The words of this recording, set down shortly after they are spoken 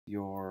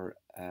your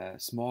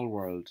Small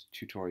World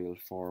tutorial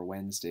for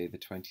Wednesday, the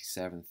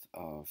 27th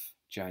of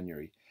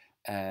January.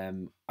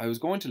 I was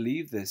going to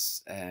leave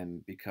this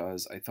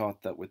because I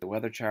thought that with the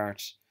weather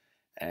chart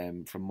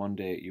from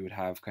Monday, you would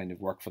have kind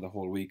of work for the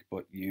whole week,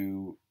 but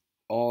you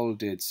all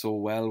did so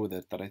well with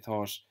it that I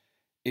thought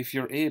if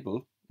you're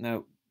able,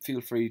 now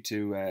feel free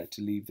to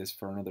leave this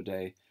for another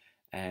day.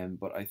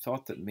 But I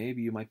thought that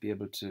maybe you might be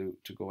able to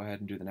go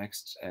ahead and do the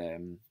next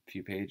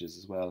few pages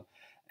as well.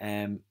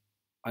 Um,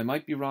 I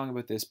might be wrong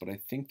about this, but I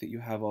think that you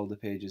have all the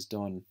pages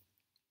done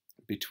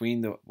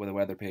between the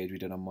weather page we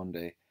did on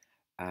Monday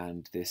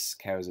and this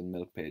cows and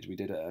milk page. We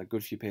did a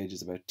good few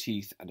pages about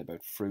teeth and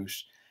about fruit,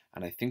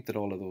 and I think that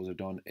all of those are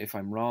done. If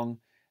I'm wrong,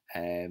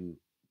 then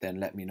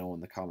let me know in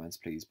the comments,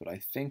 please. But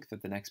I think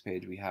that the next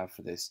page we have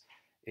for this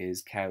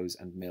is cows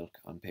and milk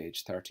on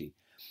page 30.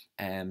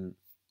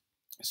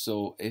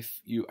 So if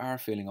you are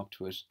feeling up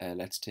to it,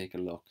 let's take a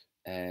look.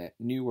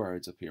 New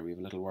words up here. We have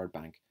a little word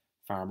bank.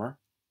 Farmer,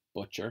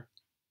 butcher,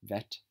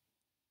 vet,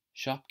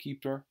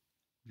 shopkeeper,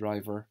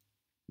 driver,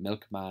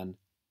 milkman,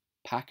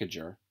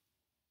 packager,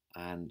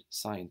 and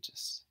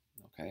scientist.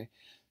 Okay,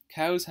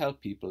 cows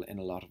help people in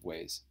a lot of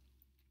ways.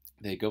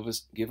 They give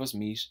us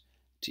meat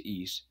to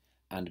eat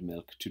and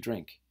milk to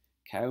drink.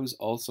 Cows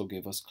also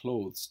give us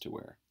clothes to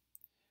wear.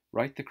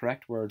 Write the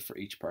correct word for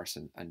each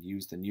person and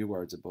use the new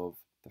words above.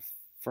 The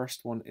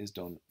first one is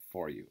done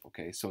for you.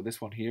 Okay, so this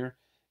one here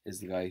is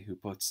the guy who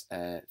puts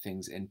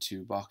things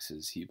into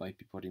boxes. He might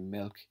be putting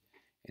milk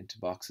into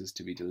boxes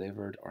to be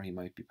delivered, or he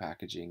might be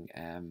packaging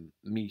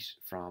meat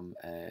from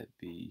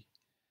the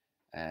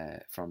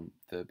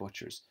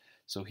butchers.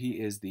 So he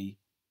is the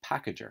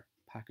packager.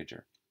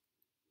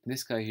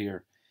 This guy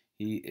here,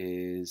 he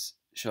is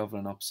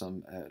shoveling up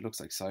some looks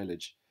like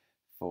silage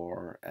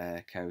for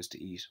cows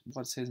to eat.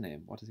 What's his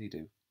name? What does he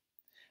do?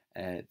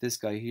 This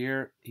guy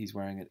here, he's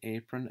wearing an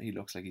apron. He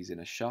looks like he's in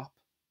a shop.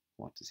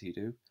 What does he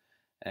do?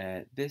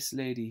 This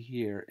lady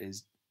here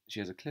she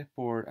has a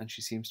clipboard and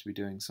she seems to be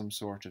doing some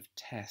sort of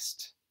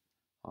test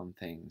on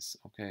things.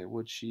 Okay, what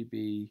would she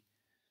be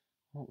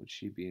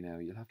now?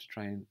 You'll have to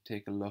try and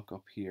take a look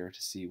up here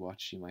to see what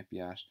she might be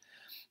at.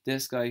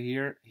 This guy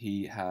here,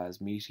 he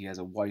has meat. He has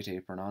a white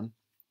apron on,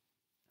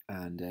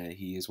 and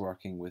he is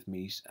working with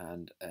meat,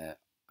 and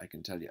I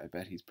can tell you, I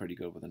bet he's pretty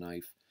good with a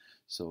knife,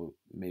 so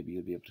maybe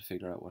you'll be able to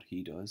figure out what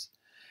he does.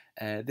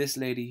 This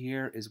lady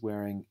here is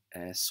wearing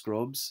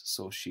scrubs,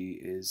 so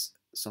she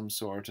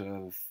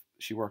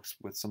works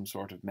with some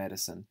sort of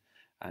medicine,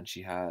 and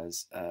she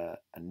has a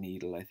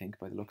needle, I think,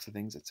 by the looks of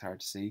things. It's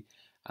hard to see,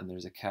 and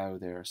there's a cow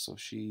there, so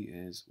she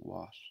is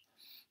what?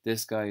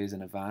 This guy is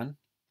in a van.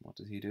 What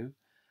does he do?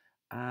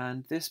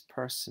 And this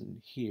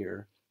person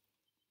here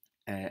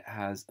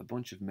has a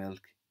bunch of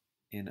milk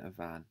in a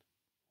van.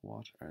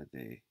 What are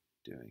they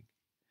doing?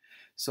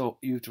 So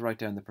you have to write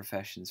down the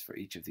professions for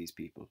each of these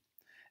people.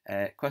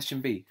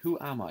 Question B, who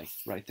am I?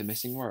 Write the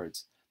missing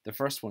words. The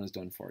first one is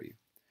done for you.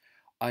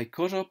 I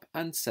cut up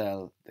and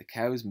sell the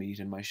cow's meat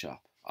in my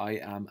shop. I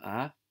am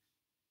a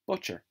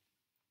butcher.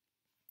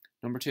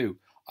 Number 2,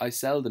 I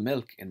sell the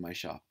milk in my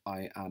shop.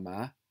 I am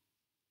a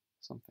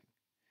something.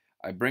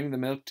 I bring the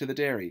milk to the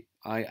dairy.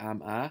 I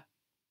am a.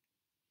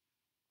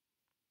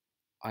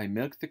 I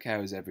milk the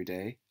cows every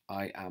day.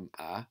 I am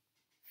a.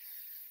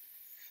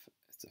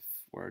 It's a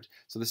word.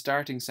 So the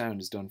starting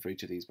sound is done for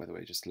each of these, by the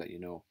way, just to let you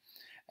know.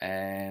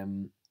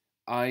 I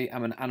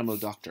am an animal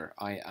doctor.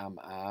 I am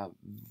a.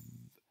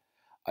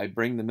 I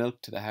bring the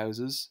milk to the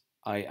houses.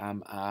 I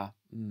am a.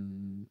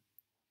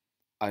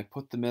 I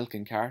put the milk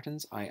in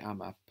cartons. I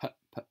am a.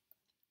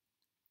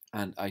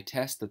 And I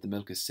test that the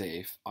milk is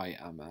safe. I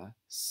am a.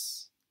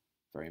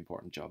 Very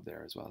important job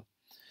there as well.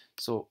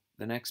 So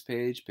the next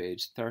page,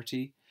 page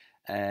 30.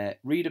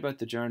 Read about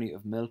the journey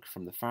of milk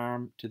from the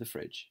farm to the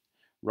fridge.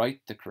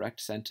 Write the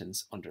correct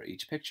sentence under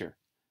each picture.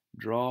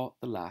 Draw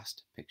the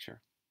last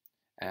picture.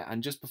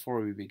 And just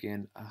before we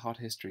begin, a hot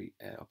history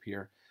up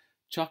here.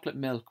 Chocolate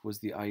milk was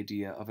the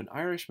idea of an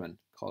Irishman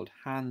called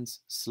Hans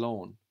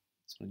Sloane.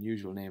 It's an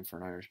unusual name for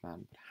an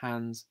Irishman, but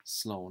Hans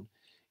Sloane.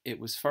 It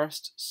was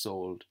first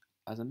sold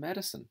as a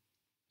medicine.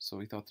 So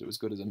he thought that it was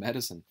good as a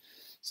medicine.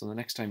 So the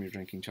next time you're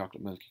drinking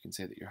chocolate milk, you can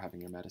say that you're having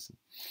your medicine.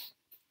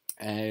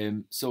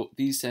 So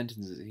these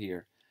sentences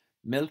here.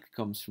 Milk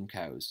comes from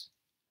cows.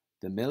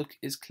 The milk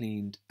is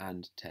cleaned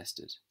and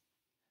tested.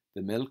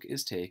 The milk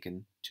is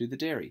taken to the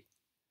dairy.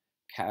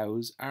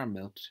 Cows are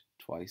milked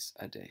twice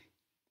a day.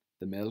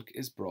 The milk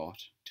is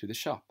brought to the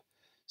shop.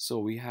 So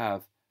we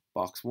have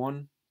box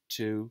 1,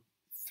 2,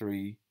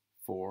 3,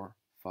 4,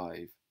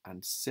 5,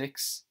 and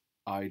 6.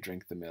 I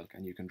drink the milk,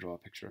 and you can draw a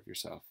picture of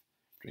yourself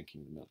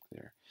drinking the milk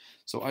there.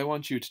 So I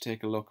want you to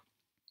take a look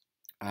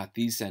at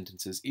these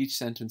sentences. Each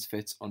sentence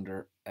fits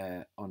under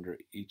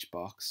each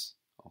box.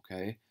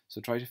 Okay,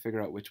 so try to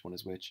figure out which one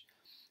is which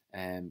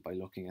by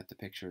looking at the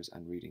pictures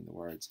and reading the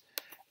words.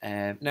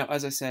 Now,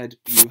 as I said,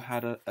 you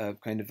had a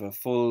kind of a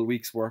full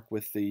week's work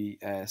with the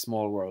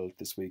Small World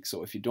this week.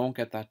 So if you don't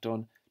get that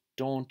done,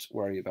 don't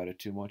worry about it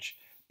too much.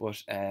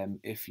 But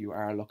if you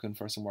are looking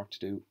for some work to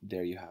do,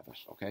 there you have it.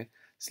 Okay.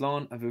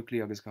 Slán a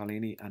bhuaclaí agus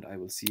Colini, and I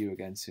will see you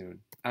again soon.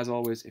 As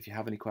always, if you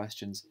have any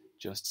questions,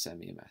 just send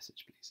me a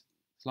message, please.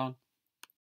 Slán.